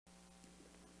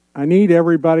I need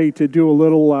everybody to do a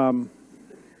little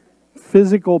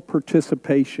physical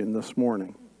participation this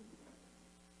morning.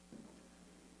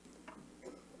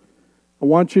 I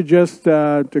want you just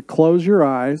to close your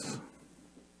eyes.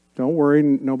 Don't worry,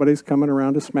 nobody's coming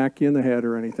around to smack you in the head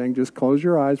or anything. Just close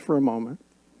your eyes for a moment.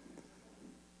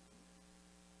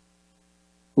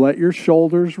 Let your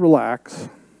shoulders relax.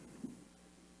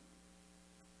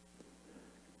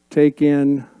 Take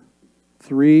in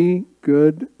 3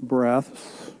 good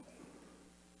breaths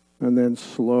and then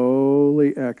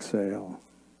slowly exhale.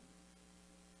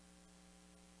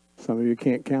 Some of you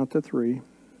can't count to 3.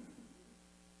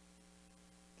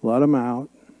 Let them out.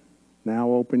 Now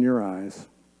open your eyes.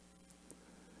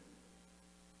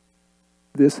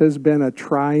 This has been a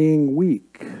trying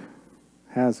week,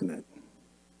 hasn't it?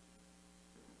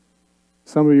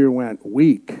 Some of you went,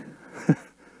 week? How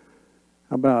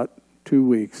about 2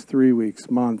 weeks, 3 weeks,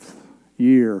 month,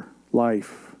 year,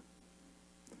 life?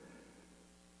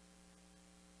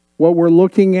 What we're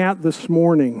looking at this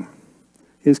morning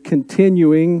is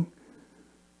continuing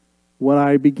what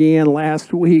I began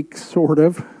last week, sort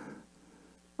of,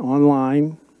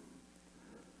 online,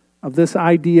 of this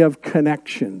idea of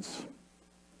connections.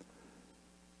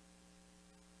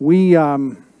 We,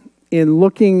 in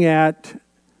looking at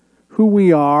who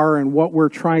we are and what we're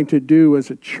trying to do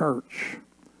as a church,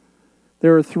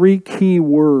 there are 3 key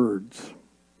words: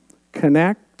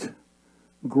 connect,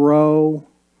 grow,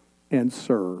 and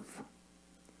serve.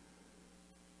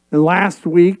 And last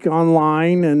week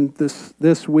online and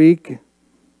this week,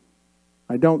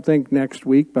 I don't think next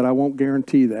week, but I won't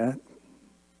guarantee that,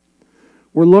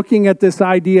 we're looking at this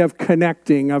idea of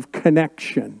connecting, of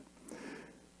connection.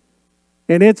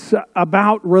 And it's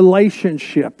about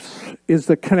relationships is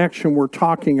the connection we're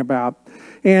talking about.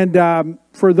 And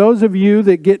for those of you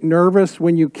that get nervous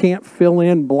when you can't fill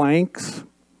in blanks,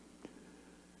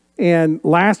 and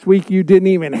last week you didn't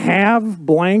even have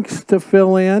blanks to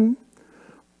fill in,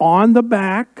 on the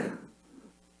back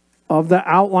of the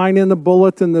outline in the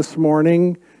bulletin this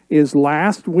morning is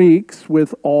last week's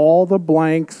with all the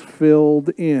blanks filled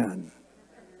in.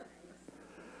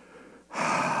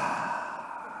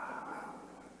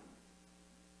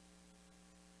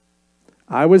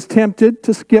 I was tempted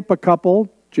to skip a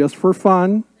couple just for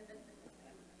fun.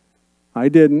 I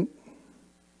didn't.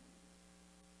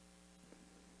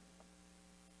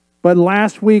 But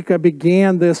last week I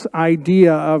began this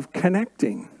idea of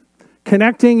connecting.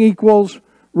 Connecting equals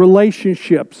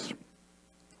relationships,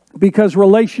 because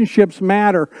relationships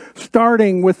matter,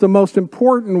 starting with the most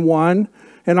important one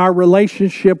in our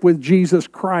relationship with Jesus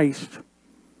Christ.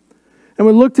 And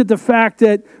we looked at the fact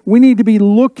that we need to be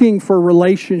looking for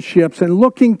relationships and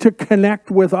looking to connect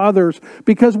with others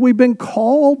because we've been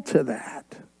called to that.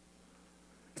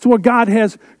 It's what God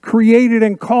has created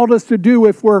and called us to do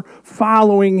if we're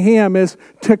following Him, is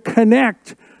to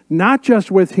connect not just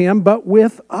with Him, but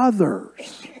with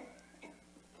others.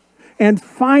 And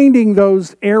finding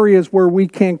those areas where we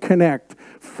can connect.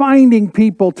 Finding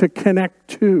people to connect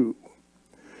to.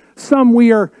 Some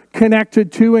we are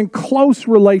connected to in close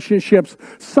relationships.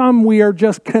 Some we are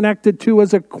just connected to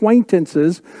as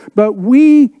acquaintances. But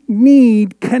we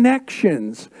need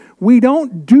connections. We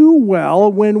don't do well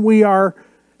when we are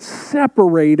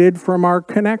separated from our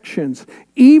connections.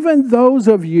 Even those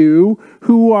of you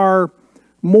who are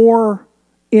more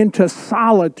into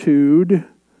solitude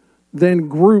than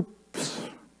groups,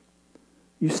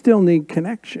 you still need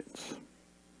connections.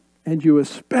 And you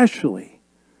especially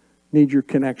need your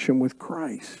connection with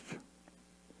Christ.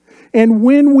 And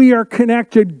when we are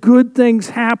connected, good things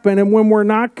happen. And when we're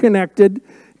not connected,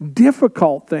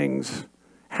 difficult things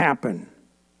happen.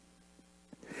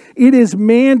 It is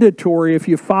mandatory, if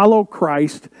you follow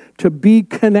Christ, to be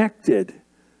connected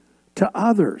to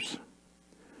others.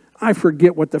 I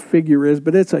forget what the figure is,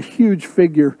 but it's a huge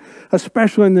figure,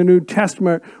 especially in the New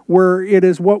Testament, where it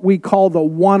is what we call the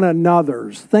one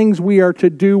another's, things we are to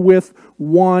do with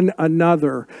one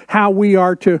another, how we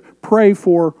are to pray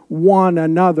for one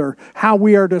another, how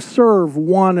we are to serve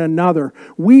one another.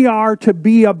 We are to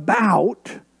be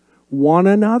about one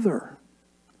another.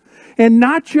 And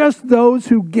not just those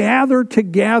who gather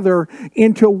together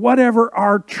into whatever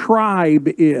our tribe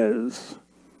is.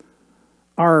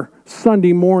 Our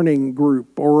Sunday morning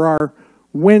group, or our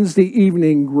Wednesday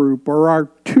evening group, or our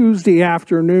Tuesday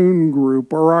afternoon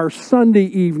group, or our Sunday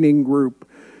evening group.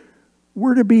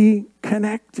 We're to be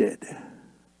connected.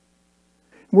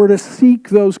 We're to seek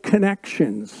those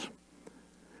connections.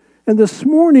 And this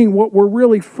morning, what we're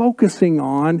really focusing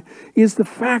on is the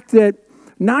fact that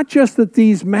not just that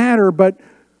these matter, but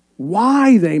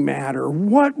why they matter,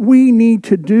 what we need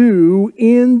to do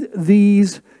in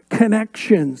these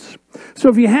connections. So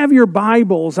if you have your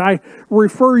Bibles, I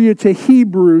refer you to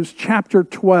Hebrews chapter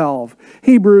 12.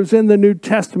 Hebrews in the New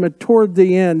Testament toward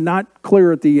the end, not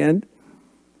clear at the end.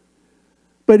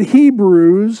 But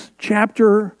Hebrews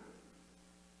chapter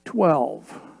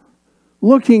 12,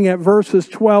 looking at verses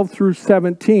 12 through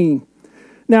 17.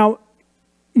 Now,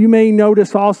 you may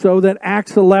notice also that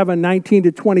Acts 11, 19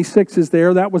 to 26 is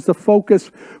there. That was the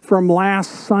focus from last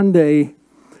Sunday.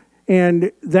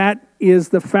 And that is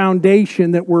the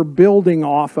foundation that we're building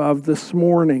off of this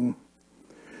morning.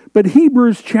 But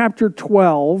Hebrews chapter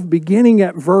 12, beginning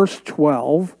at verse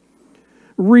 12,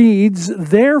 reads,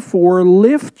 "Therefore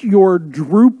lift your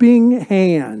drooping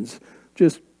hands."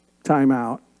 Just time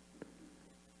out.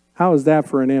 How is that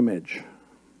for an image?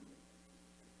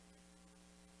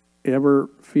 Ever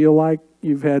feel like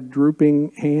you've had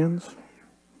drooping hands?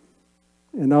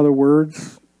 In other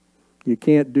words, you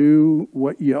can't do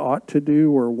what you ought to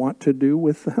do or want to do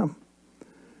with them.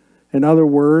 In other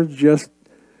words, just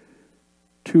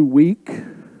too weak,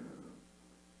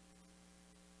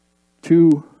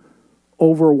 too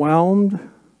overwhelmed,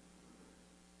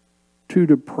 too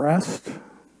depressed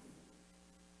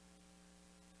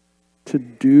to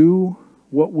do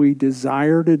what we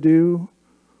desire to do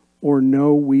or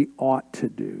know we ought to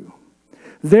do.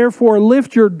 Therefore,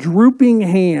 lift your drooping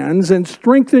hands and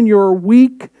strengthen your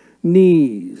weak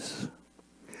knees,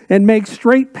 and make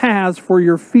straight paths for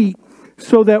your feet,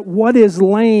 so that what is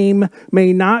lame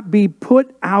may not be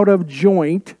put out of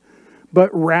joint,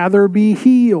 but rather be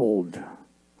healed.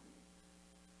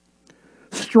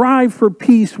 Strive for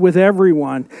peace with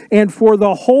everyone, and for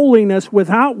the holiness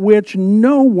without which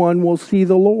no one will see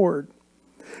the Lord.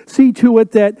 See to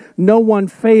it that no one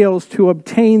fails to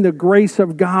obtain the grace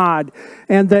of God,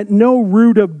 and that no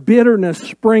root of bitterness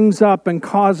springs up and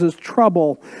causes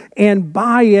trouble, and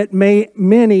by it may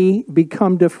many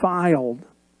become defiled.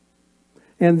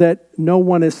 And that no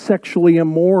one is sexually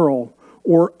immoral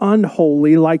or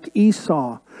unholy like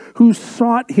Esau, who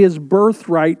sold his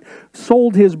birthright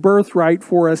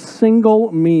for a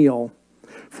single meal.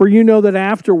 For you know that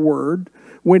afterward,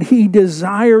 when he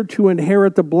desired to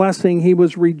inherit the blessing, he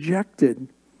was rejected.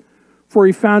 For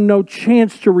he found no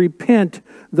chance to repent,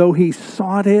 though he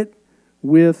sought it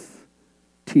with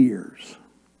tears.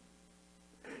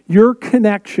 Your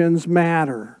connections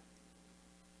matter.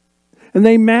 And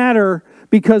they matter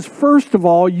because, first of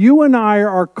all, you and I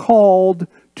are called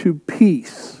to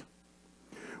peace.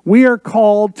 We are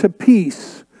called to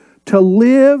peace, to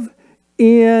live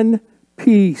in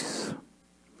peace.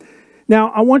 Now,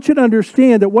 I want you to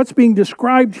understand that what's being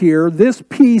described here, this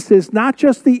peace is not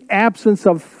just the absence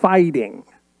of fighting.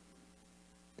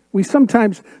 We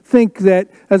sometimes think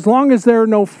that as long as there are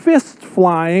no fists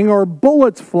flying or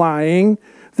bullets flying,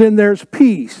 then there's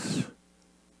peace.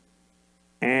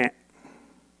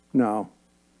 No.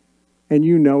 And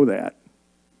you know that.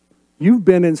 You've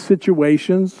been in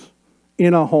situations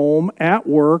in a home, at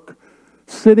work,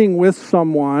 sitting with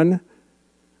someone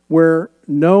where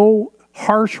no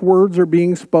harsh words are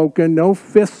being spoken, no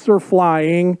fists are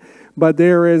flying, but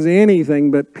there is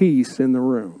anything but peace in the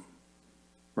room,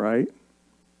 right?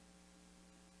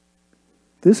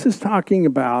 This is talking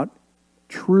about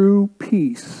true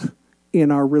peace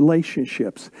in our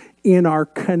relationships, in our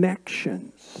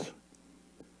connections.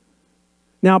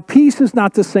 Now, peace is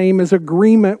not the same as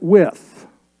agreement with.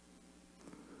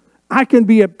 I can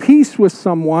be at peace with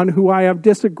someone who I have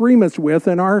disagreements with,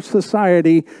 and our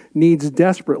society needs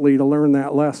desperately to learn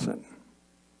that lesson.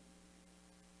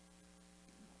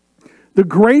 The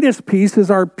greatest peace is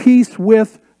our peace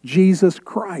with Jesus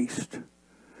Christ.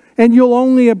 And you'll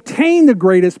only obtain the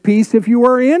greatest peace if you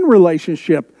are in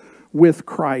relationship with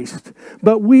Christ.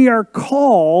 But we are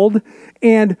called,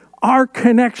 and our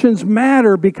connections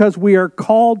matter because we are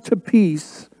called to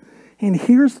peace. And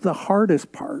here's the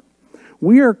hardest part.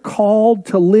 We are called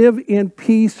to live in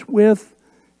peace with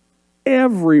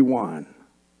everyone.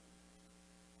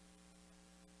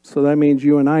 So that means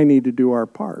you and I need to do our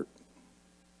part.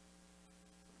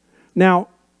 Now,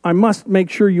 I must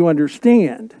make sure you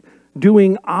understand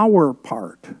doing our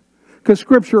part. Because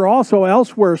Scripture also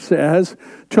elsewhere says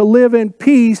to live in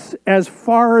peace as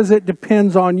far as it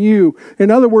depends on you.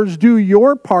 In other words, do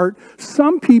your part.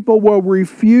 Some people will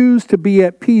refuse to be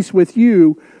at peace with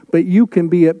you, but you can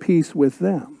be at peace with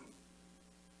them.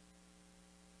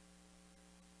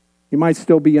 You might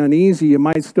still be uneasy, you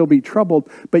might still be troubled,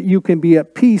 but you can be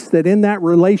at peace that in that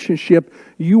relationship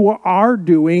you are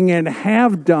doing and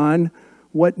have done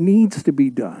what needs to be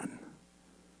done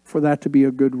for that to be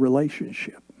a good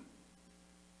relationship.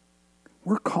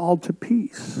 We're called to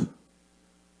peace.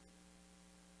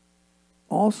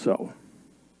 Also,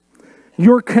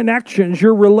 Your connections,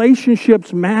 your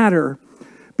relationships matter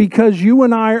because you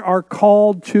and I are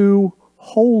called to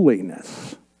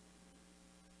holiness.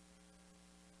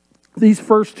 These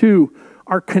first two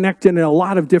are connected in a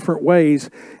lot of different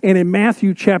ways. And in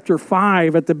Matthew chapter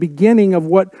 5, at the beginning of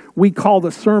what we call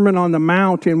the Sermon on the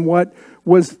Mount and what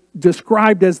was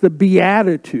described as the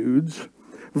Beatitudes,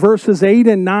 verses 8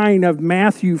 and 9 of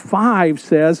Matthew 5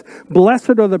 says,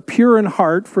 "Blessed are the pure in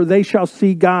heart, for they shall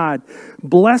see God.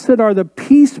 Blessed are the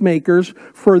peacemakers,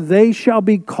 for they shall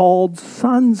be called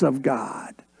sons of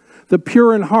God." The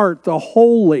pure in heart, the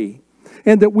holy,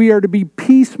 and that we are to be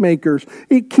peacemakers.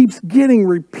 It keeps getting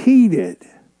repeated.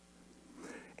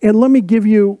 And let me give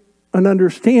you an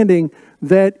understanding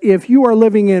that if you are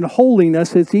living in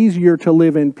holiness, it's easier to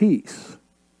live in peace.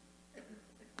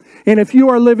 And if you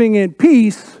are living in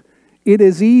peace, it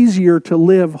is easier to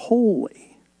live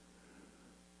holy.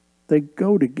 They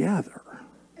go together.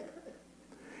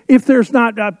 If there's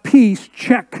not a peace,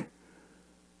 check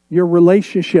your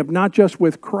relationship, not just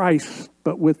with Christ,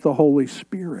 but with the Holy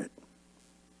Spirit.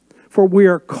 For we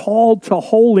are called to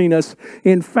holiness.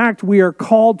 In fact, we are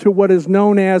called to what is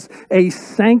known as a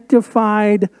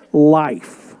sanctified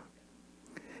life.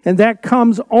 And that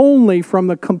comes only from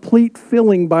the complete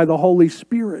filling by the Holy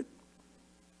Spirit.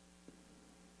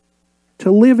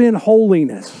 To live in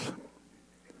holiness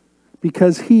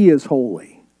because He is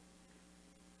holy.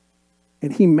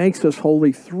 And He makes us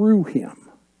holy through Him.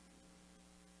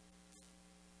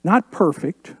 Not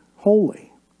perfect, holy.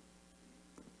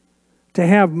 To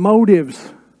have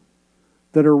motives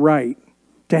that are right.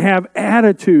 To have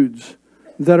attitudes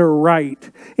that are right.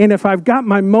 And if I've got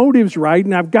my motives right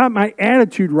and I've got my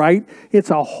attitude right, it's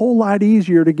a whole lot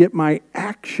easier to get my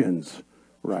actions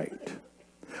right.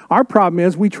 Our problem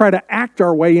is we try to act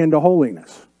our way into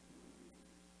holiness.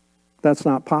 That's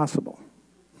not possible.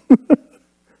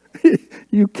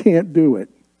 You can't do it.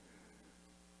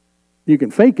 You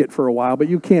can fake it for a while, but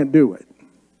you can't do it.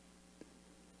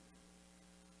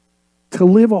 To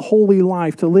live a holy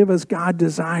life, to live as God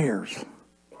desires,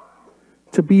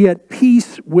 to be at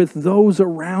peace with those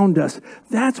around us.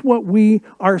 That's what we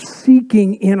are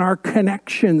seeking in our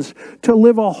connections, to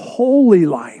live a holy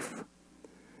life.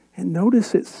 And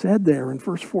notice it said there in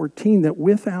verse 14 that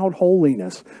without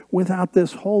holiness, without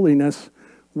this holiness,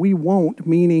 we won't,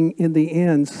 meaning in the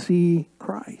end, see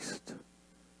Christ.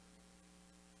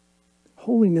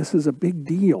 Holiness is a big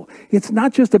deal. It's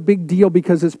not just a big deal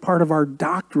because it's part of our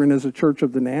doctrine as a Church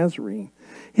of the Nazarene.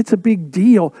 It's a big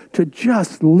deal to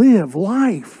just live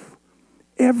life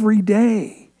every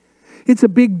day. It's a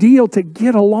big deal to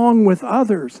get along with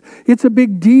others. It's a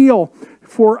big deal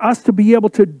for us to be able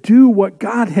to do what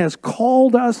God has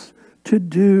called us to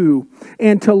do.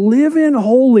 And to live in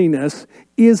holiness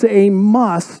is a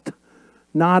must,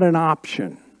 not an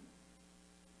option.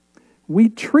 We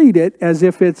treat it as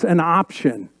if it's an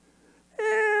option.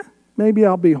 Maybe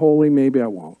I'll be holy, maybe I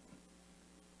won't.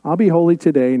 I'll be holy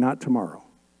today, not tomorrow.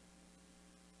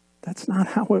 That's not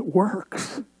how it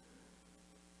works.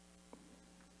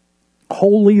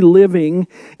 Holy living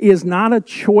is not a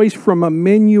choice from a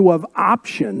menu of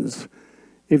options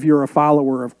if you're a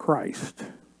follower of Christ.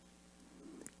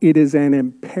 It is an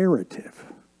imperative.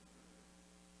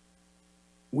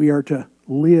 We are to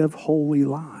live holy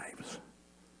lives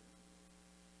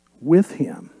with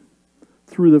Him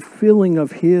through the filling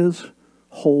of His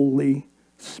Holy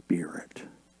Spirit.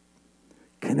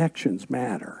 Connections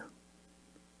matter.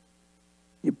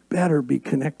 You better be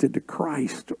connected to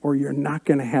Christ or you're not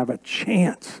going to have a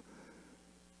chance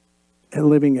at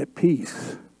living at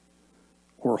peace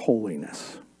or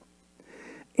holiness.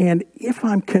 And if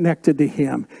I'm connected to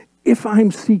Him, if I'm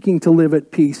seeking to live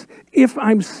at peace, if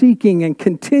I'm seeking and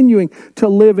continuing to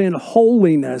live in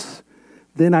holiness,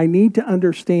 then I need to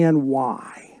understand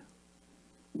why.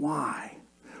 Why?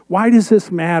 Why does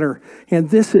this matter? And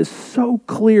this is so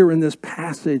clear in this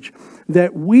passage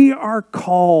that we are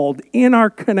called in our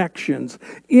connections,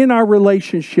 in our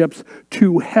relationships,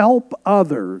 to help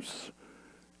others.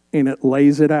 And it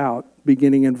lays it out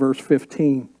beginning in verse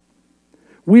 15.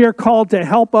 We are called to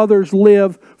help others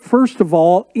live, first of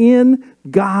all, in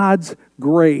God's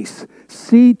grace.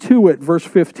 See to it, verse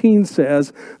 15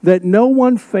 says, that no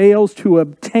one fails to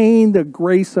obtain the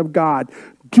grace of God.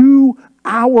 Do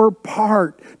our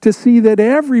part to see that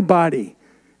everybody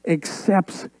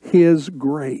accepts His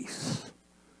grace.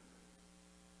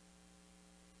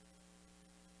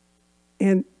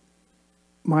 And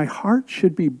my heart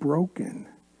should be broken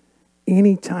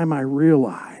anytime I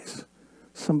realize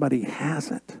somebody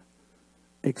hasn't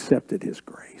accepted His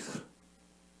grace.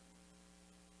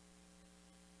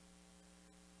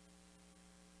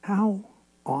 How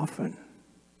often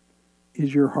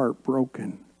is your heart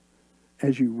broken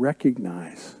as you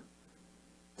recognize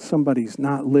somebody's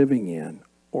not living in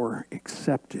or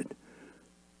accepted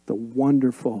the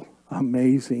wonderful,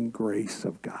 amazing grace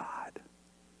of God?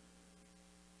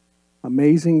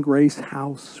 Amazing grace,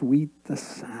 how sweet the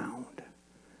sound.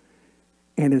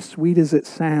 And as sweet as it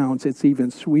sounds, it's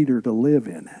even sweeter to live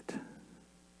in it.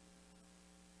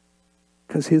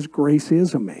 Because His grace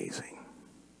is amazing.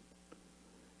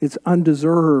 It's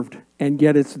undeserved, and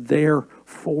yet it's there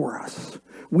for us.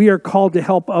 We are called to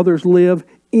help others live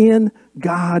in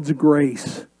God's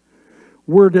grace.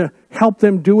 We're to help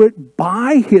them do it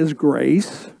by His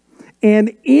grace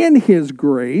and in His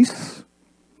grace,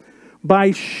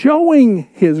 by showing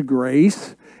His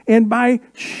grace and by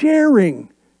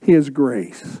sharing His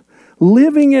grace.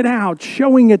 Living it out,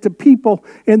 showing it to people,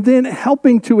 and then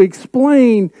helping to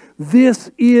explain,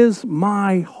 this is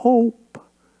my hope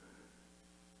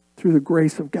through the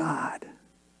grace of God.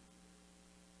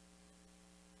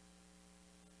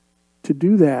 To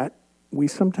do that, we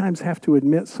sometimes have to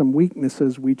admit some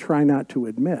weaknesses we try not to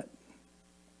admit.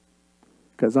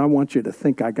 Because I want you to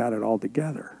think I got it all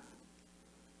together.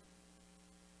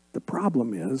 The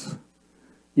problem is,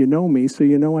 you know me, so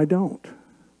you know I don't.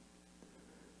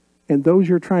 And those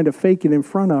you're trying to fake it in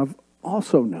front of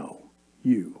also know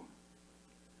you.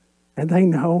 And they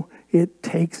know it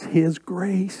takes His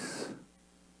grace.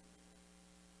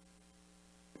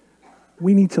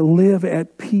 We need to live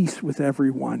at peace with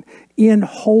everyone, in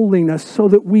holiness, so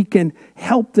that we can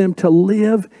help them to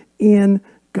live in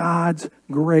God's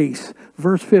grace.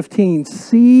 Verse 15,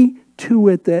 see to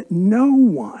it that no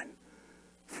one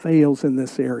fails in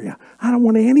this area. I don't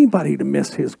want anybody to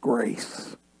miss His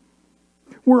grace.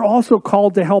 We're also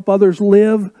called to help others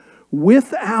live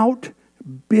without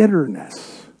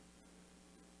bitterness.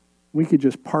 We could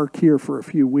just park here for a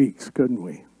few weeks, couldn't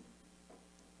we?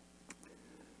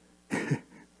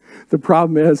 The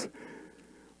problem is,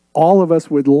 all of us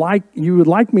you would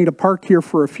like me to park here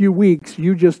for a few weeks.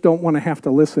 You just don't want to have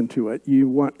to listen to it. You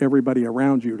want everybody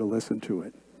around you to listen to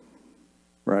it.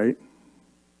 Right?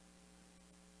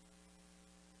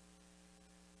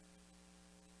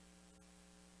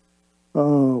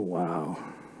 Oh, wow.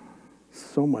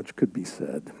 So much could be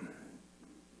said.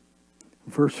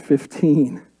 Verse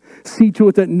 15. See to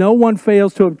it that no one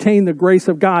fails to obtain the grace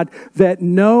of God, that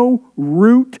no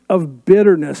root of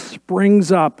bitterness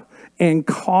springs up and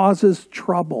causes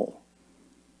trouble.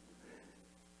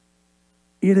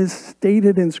 It is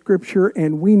stated in Scripture,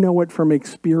 and we know it from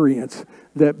experience,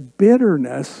 that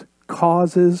bitterness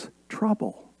causes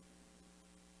trouble.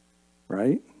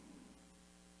 Right?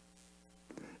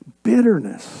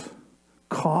 Bitterness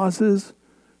causes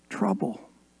trouble.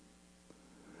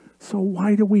 So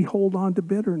why do we hold on to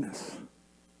bitterness?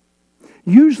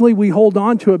 Usually we hold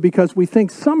on to it because we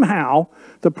think somehow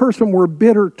the person we're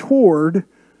bitter toward,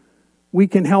 we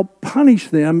can help punish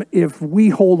them if we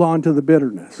hold on to the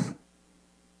bitterness.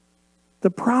 The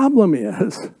problem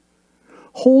is,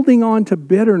 holding on to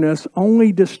bitterness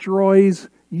only destroys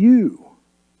you.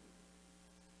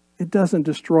 It doesn't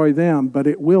destroy them, but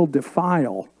it will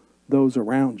defile those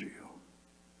around you.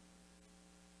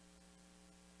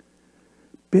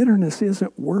 Bitterness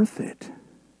isn't worth it.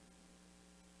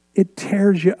 It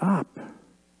tears you up.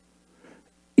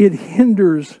 It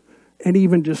hinders and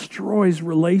even destroys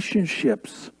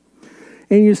relationships.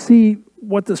 And you see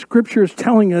what the Scripture is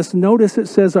telling us. Notice it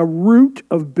says a root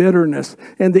of bitterness.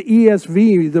 And the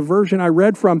ESV, the version I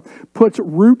read from, puts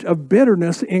root of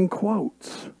bitterness in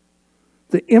quotes.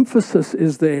 The emphasis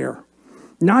is there.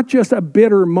 Not just a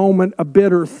bitter moment, a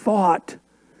bitter thought,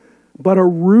 but a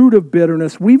root of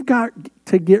bitterness. We've got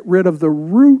to get rid of the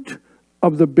root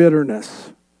of the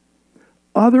bitterness.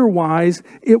 Otherwise,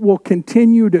 it will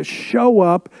continue to show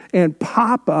up and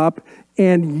pop up,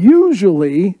 and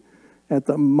usually at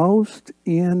the most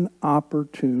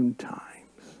inopportune times.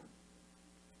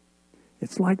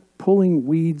 It's like pulling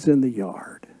weeds in the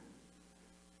yard.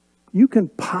 You can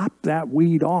pop that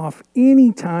weed off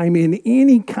anytime, in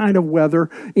any kind of weather,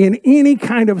 in any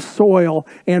kind of soil,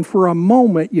 and for a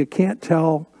moment you can't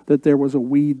tell that there was a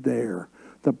weed there.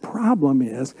 The problem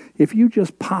is, if you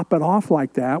just pop it off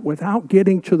like that without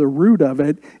getting to the root of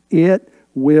it, it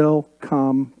will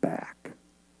come back.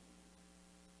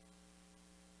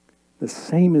 The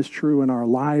same is true in our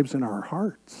lives and our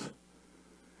hearts.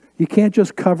 You can't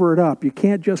just cover it up. You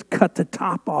can't just cut the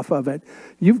top off of it.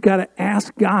 You've got to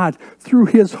ask God through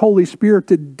His Holy Spirit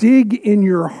to dig in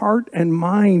your heart and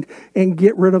mind and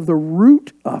get rid of the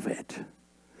root of it,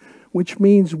 which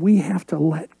means we have to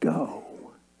let go.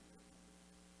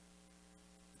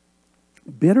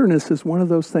 Bitterness is one of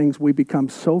those things we become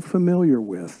so familiar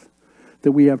with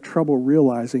that we have trouble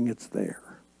realizing it's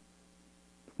there.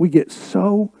 We get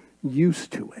so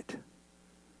used to it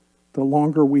the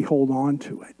longer we hold on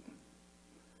to it.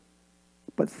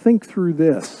 But think through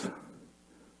this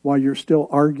while you're still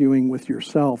arguing with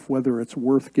yourself whether it's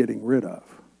worth getting rid of.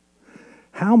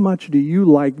 How much do you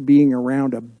like being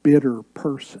around a bitter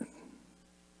person?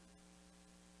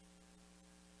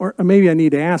 Or maybe I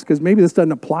need to ask, because maybe this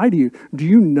doesn't apply to you. Do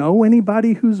you know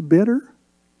anybody who's bitter?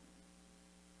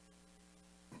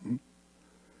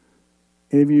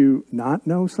 Any of you not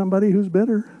know somebody who's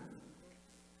bitter?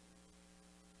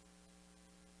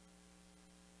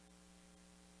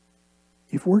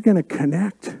 If we're going to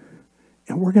connect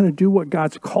and we're going to do what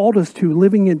God's called us to,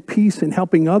 living in peace and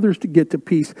helping others to get to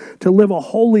peace, to live a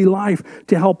holy life,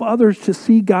 to help others to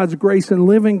see God's grace and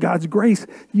live in God's grace,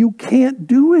 you can't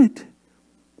do it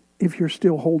if you're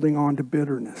still holding on to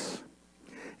bitterness.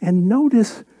 And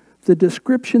notice the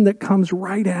description that comes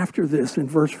right after this in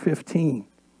verse 15.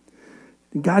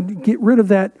 God, get rid of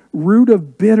that root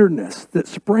of bitterness that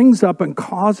springs up and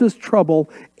causes trouble,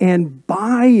 and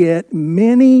by it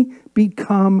many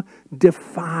become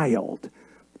defiled.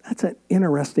 That's an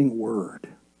interesting word.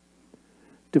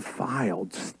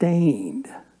 Defiled, stained,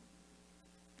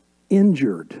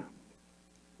 injured.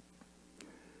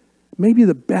 Maybe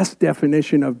the best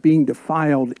definition of being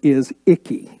defiled is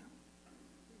icky.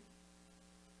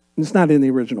 It's not in the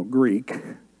original Greek,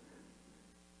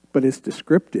 but it's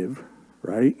descriptive,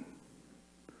 right?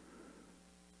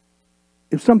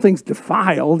 If something's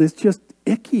defiled, it's just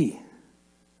icky.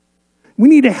 We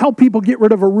need to help people get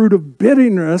rid of a root of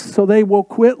bitterness so they will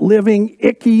quit living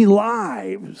icky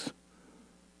lives.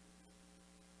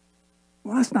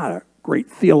 Well, that's not a great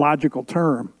theological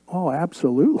term. Oh,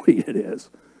 absolutely it is.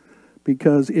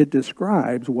 Because it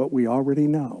describes what we already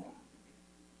know.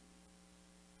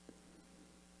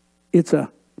 It's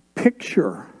a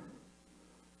picture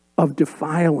of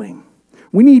defiling.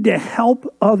 We need to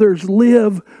help others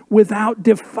live without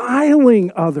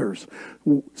defiling others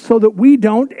so that we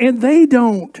don't and they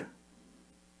don't.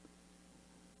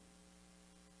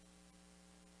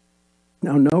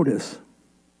 Now notice,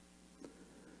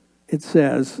 it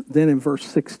says then in verse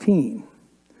 16,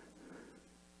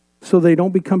 so they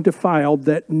don't become defiled,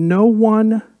 that no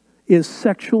one is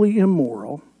sexually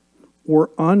immoral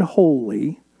or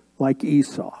unholy like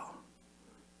Esau.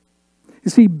 You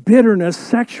see, bitterness,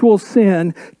 sexual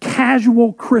sin,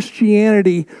 casual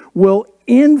Christianity will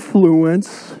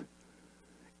influence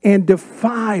and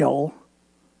defile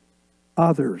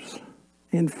others.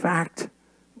 In fact,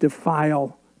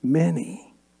 defile many.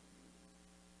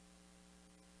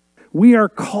 We are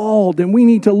called and we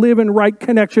need to live in right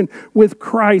connection with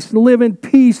Christ, live in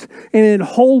peace and in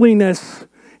holiness.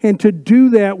 And to do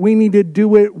that, we need to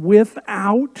do it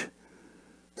without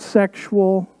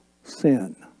sexual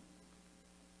sin.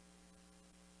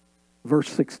 Verse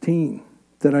 16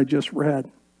 that I just read.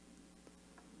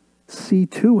 See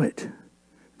to it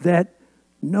that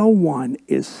no one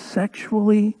is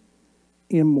sexually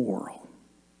immoral.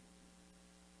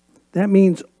 That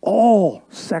means all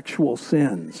sexual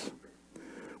sins.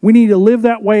 We need to live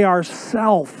that way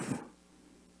ourselves.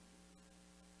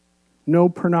 No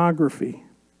pornography.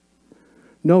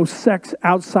 No sex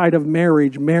outside of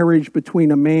marriage, marriage between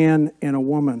a man and a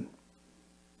woman.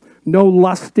 No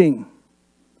lusting,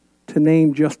 to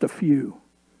name just a few.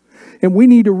 And we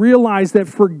need to realize that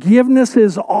forgiveness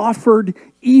is offered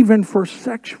even for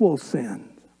sexual sins.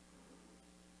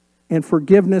 And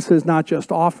forgiveness is not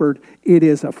just offered, it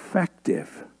is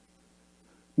effective,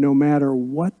 no matter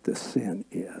what the sin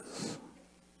is.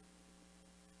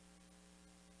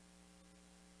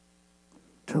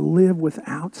 To live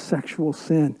without sexual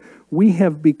sin. We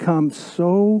have become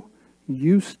so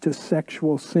used to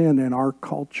sexual sin in our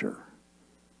culture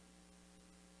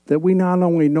that we not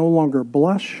only no longer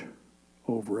blush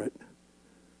over it,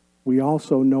 we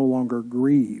also no longer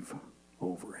grieve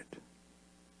over it.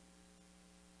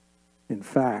 In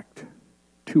fact,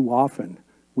 too often,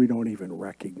 we don't even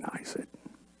recognize it.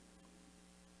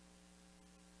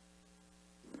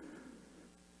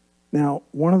 Now,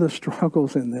 one of the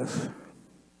struggles in this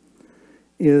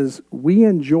is we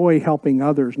enjoy helping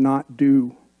others not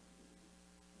do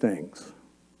things.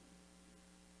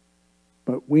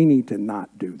 But we need to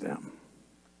not do them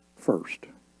first.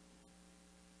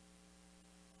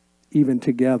 Even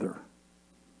together.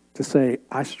 To say,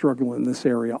 I struggle in this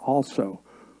area also.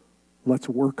 Let's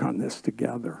work on this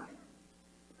together.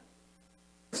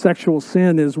 Sexual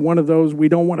sin is one of those we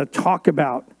don't want to talk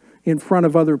about in front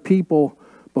of other people,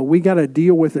 but we got to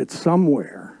deal with it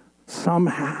somewhere,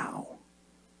 somehow.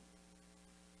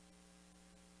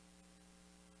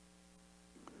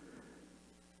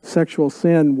 Sexual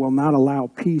sin will not allow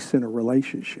peace in a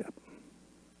relationship.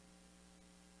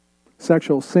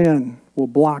 Sexual sin will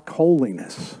block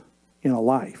holiness in a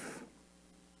life.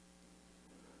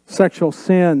 Sexual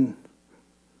sin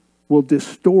will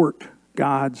distort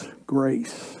God's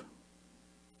grace.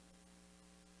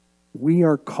 We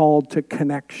are called to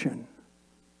connection,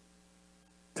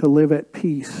 to live at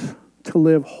peace, to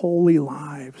live holy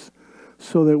lives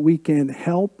so that we can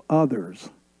help others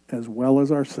as well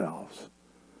as ourselves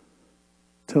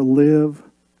to live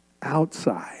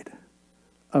outside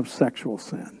of sexual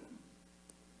sin.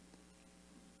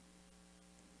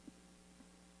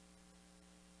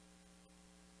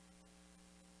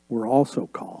 We're also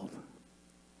called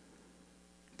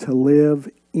to live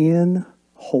in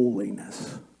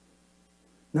holiness.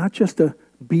 Not just to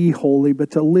be holy,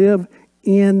 but to live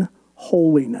in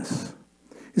holiness.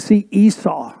 You see,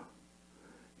 Esau,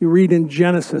 you read in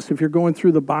Genesis, if you're going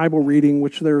through the Bible reading,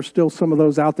 which there are still some of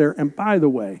those out there, and by the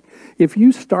way, if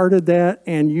you started that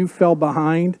and you fell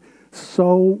behind,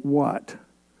 so what?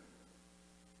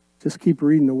 Just keep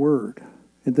reading the Word,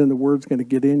 and then the Word's going to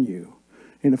get in you.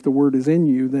 And if the Word is in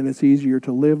you, then it's easier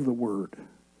to live the Word.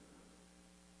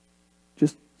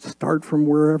 Just start from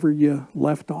wherever you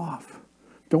left off.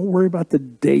 Don't worry about the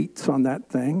dates on that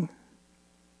thing.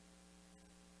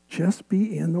 Just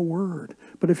be in the Word.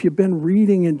 But if you've been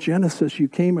reading in Genesis, you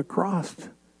came across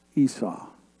Esau.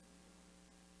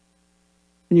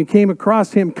 And you came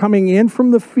across him coming in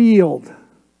from the field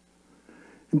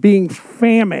and being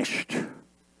famished.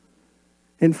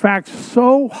 In fact,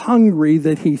 so hungry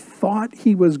that he thought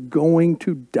he was going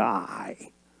to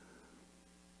die.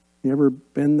 You ever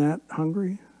been that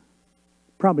hungry?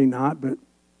 Probably not, but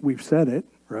we've said it,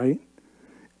 right?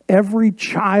 Every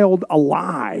child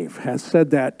alive has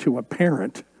said that to a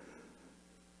parent.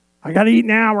 I got to eat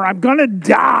now or I'm going to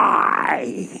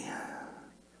die.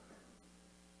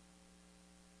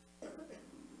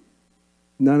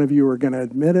 None of you are going to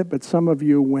admit it, but some of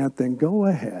you went, then go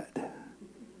ahead.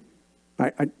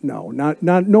 No, not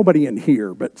nobody in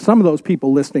here, but some of those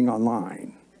people listening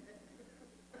online.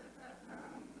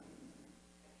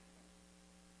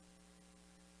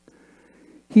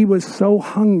 He was so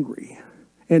hungry,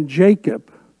 and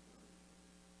Jacob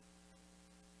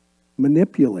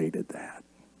manipulated that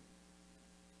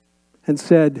and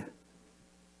said,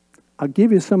 I'll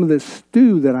give you some of this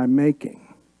stew that I'm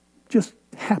making, just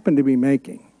happen to be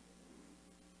making,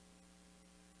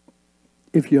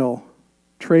 if you'll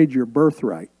trade your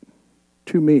birthright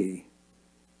to me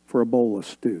for a bowl of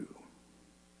stew.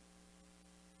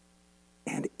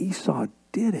 And Esau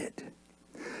did it.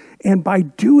 And by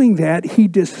doing that, he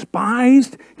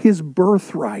despised his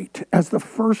birthright as the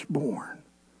firstborn.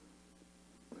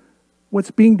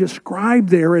 What's being described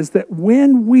there is that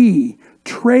when we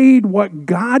trade what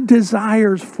God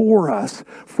desires for us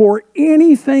for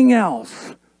anything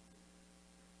else,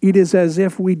 it is as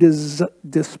if we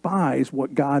despise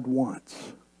what God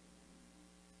wants.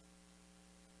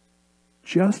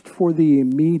 Just for the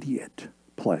immediate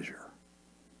pleasure,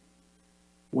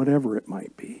 whatever it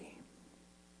might be.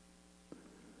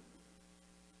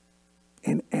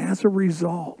 And as a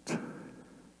result,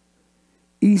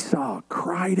 Esau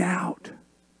cried out,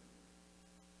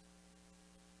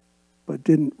 but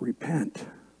didn't repent.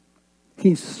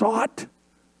 He sought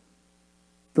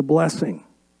the blessing,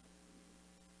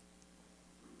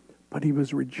 but he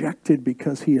was rejected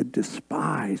because he had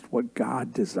despised what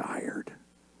God desired.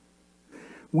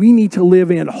 We need to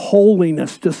live in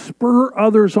holiness, to spur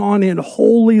others on in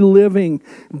holy living,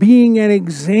 being an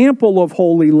example of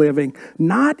holy living,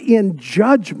 not in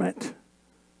judgment,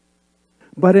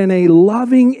 but in a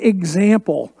loving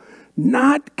example,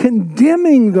 not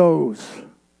condemning those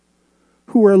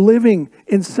who are living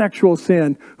in sexual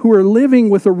sin, who are living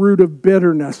with a root of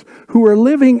bitterness, who are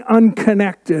living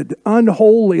unconnected,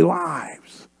 unholy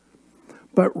lives,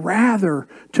 but rather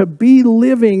to be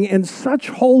living in such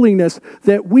holiness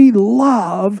that we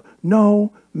love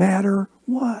no matter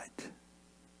what.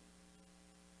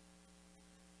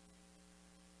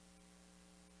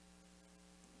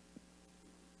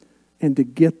 And to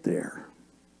get there,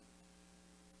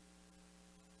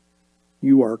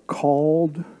 you are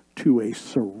called to a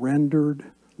surrendered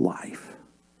life.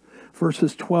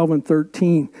 Verses 12 and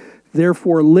 13,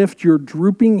 therefore lift your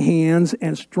drooping hands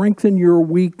and strengthen your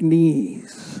weak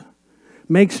knees.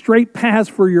 Make straight paths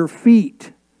for your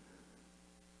feet.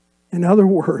 In other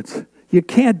words, you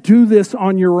can't do this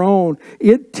on your own.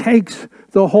 It takes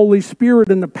the Holy Spirit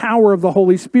and the power of the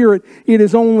Holy Spirit. It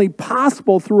is only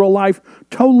possible through a life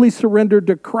totally surrendered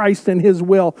to Christ and His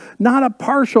will, not a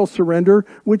partial surrender,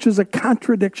 which is a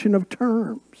contradiction of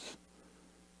terms,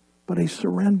 but a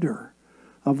surrender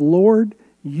of, Lord,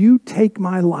 you take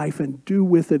my life and do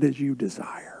with it as you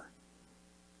desire.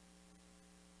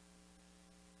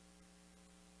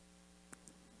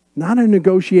 Not a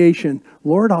negotiation,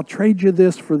 Lord, I'll trade you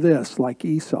this for this, like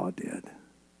Esau did.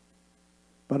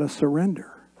 But a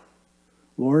surrender.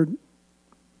 Lord,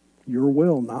 your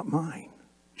will, not mine.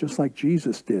 Just like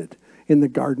Jesus did in the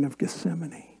Garden of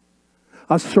Gethsemane.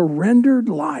 A surrendered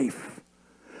life.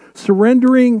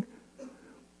 Surrendering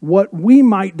what we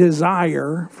might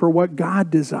desire for what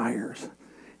God desires.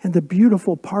 And the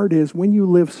beautiful part is when you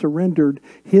live surrendered,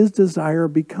 His desire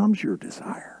becomes your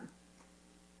desire.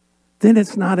 Then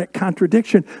it's not a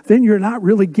contradiction. Then you're not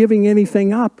really giving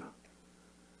anything up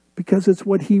because it's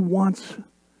what He wants.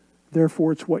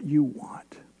 Therefore, it's what you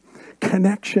want.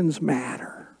 Connections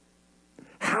matter.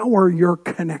 How are your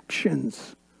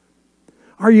connections?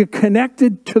 Are you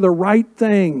connected to the right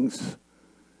things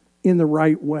in the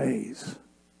right ways?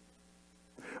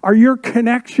 Are your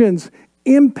connections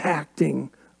impacting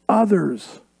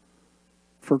others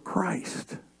for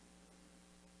Christ?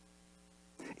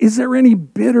 Is there any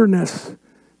bitterness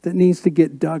that needs to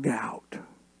get dug out?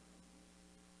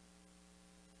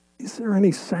 Is there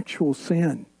any sexual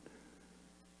sin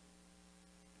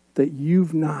that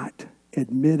you've not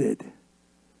admitted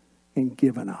and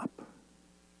given up?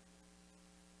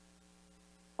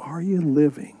 Are you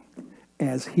living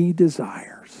as He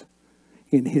desires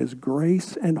in His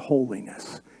grace and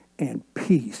holiness and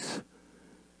peace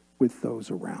with those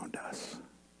around us?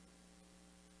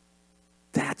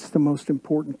 That's the most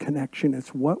important connection.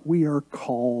 It's what we are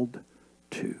called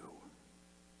to.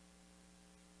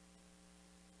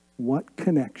 What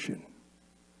connection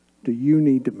do you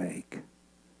need to make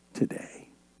today?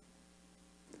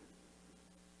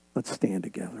 Let's stand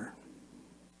together.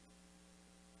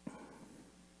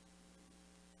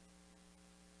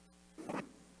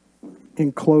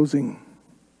 In closing,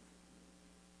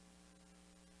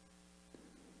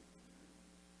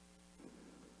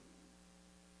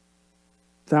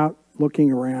 without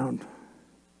looking around,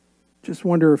 just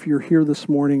wonder if you're here this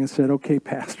morning and said, okay,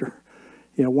 Pastor,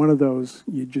 one of those,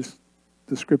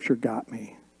 the Scripture got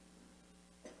me.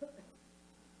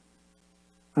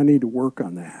 I need to work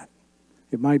on that.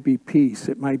 It might be peace.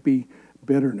 It might be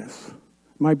bitterness.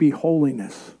 It might be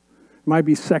holiness. It might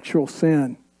be sexual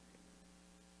sin.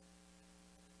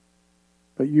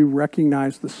 But you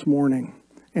recognize this morning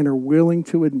and are willing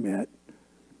to admit,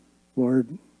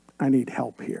 Lord, I need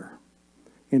help here.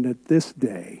 And at this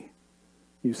day,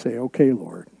 you say, okay,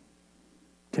 Lord,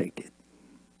 take it.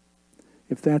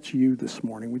 If that's you this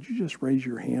morning, would you just raise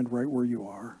your hand right where you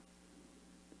are?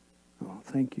 Oh,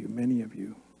 thank you, many of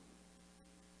you.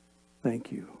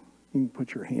 Thank you. You can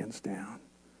put your hands down.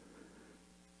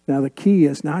 Now, the key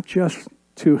is not just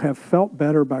to have felt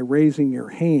better by raising your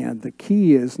hand. The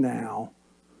key is now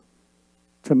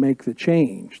to make the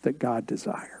change that God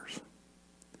desires.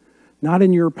 Not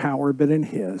in your power, but in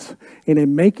His. And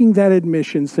in making that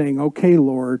admission, saying, okay,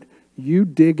 Lord, you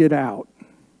dig it out.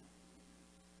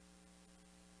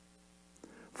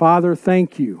 Father,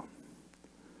 thank you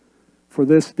for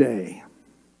this day.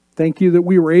 Thank you that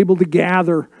we were able to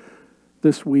gather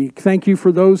this week. Thank you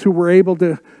for those who were able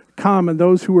to come and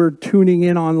those who are tuning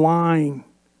in online.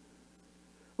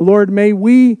 Lord, may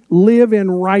we live in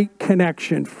right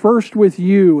connection, first with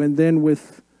you and then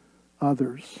with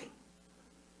others.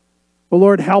 Well,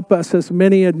 Lord, help us, as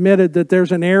many admitted that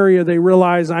there's an area they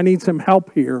realize I need some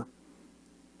help here.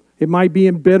 It might be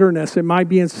in bitterness. It might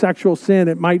be in sexual sin.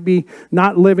 It might be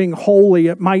not living holy.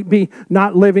 It might be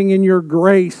not living in your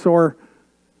grace or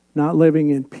not living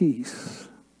in peace.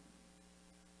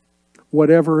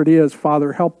 Whatever it is,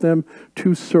 Father, help them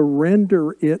to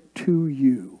surrender it to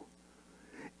you.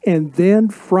 And then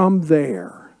from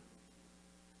there,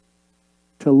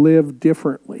 to live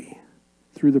differently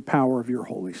through the power of your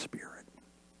Holy Spirit.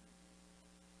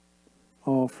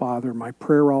 Oh, Father, my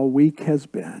prayer all week has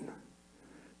been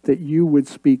that you would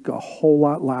speak a whole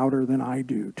lot louder than I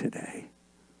do today.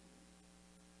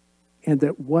 And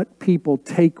that what people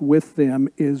take with them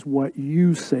is what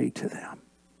you say to them.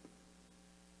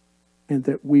 And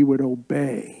that we would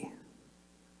obey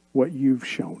what you've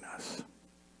shown us.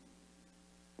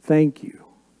 Thank you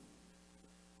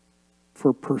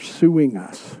for pursuing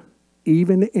us,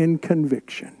 even in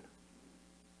conviction.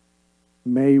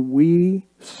 May we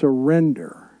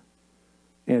surrender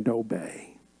and obey.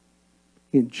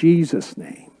 In Jesus'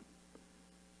 name,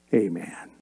 amen.